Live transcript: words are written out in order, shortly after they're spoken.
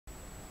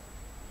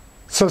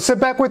So sit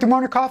back with your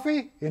morning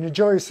coffee and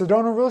enjoy your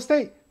Sedona Real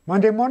Estate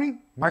Monday Morning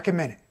Market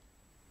Minute.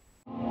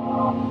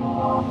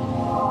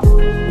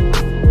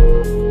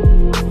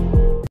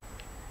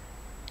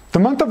 The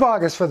month of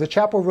August for the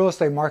Chapel real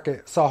estate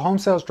market saw home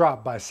sales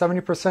drop by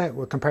 70%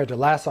 when compared to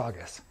last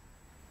August.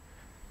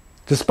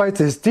 Despite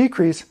this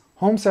decrease,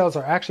 home sales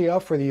are actually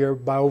up for the year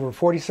by over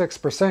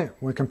 46%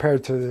 when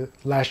compared to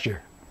last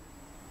year.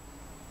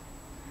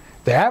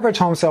 The average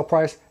home sale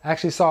price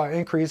actually saw an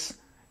increase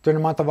during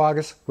the month of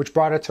August, which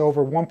brought it to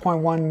over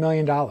 $1.1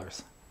 million.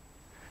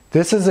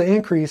 This is an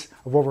increase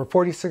of over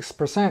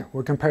 46%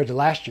 when compared to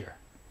last year.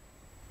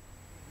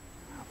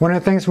 One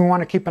of the things we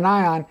want to keep an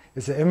eye on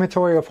is the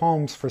inventory of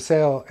homes for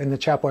sale in the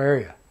Chapel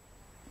area.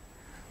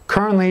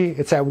 Currently,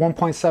 it's at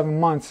 1.7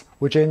 months,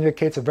 which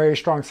indicates a very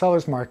strong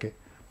seller's market,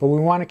 but we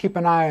want to keep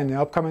an eye on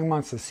the upcoming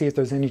months to see if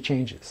there's any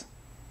changes.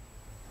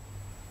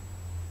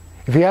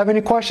 If you have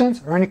any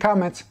questions or any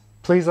comments,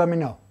 please let me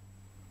know.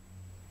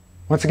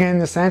 Once again,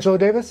 this is Angelo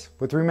Davis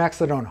with RE/MAX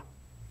Sedona.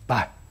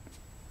 Bye.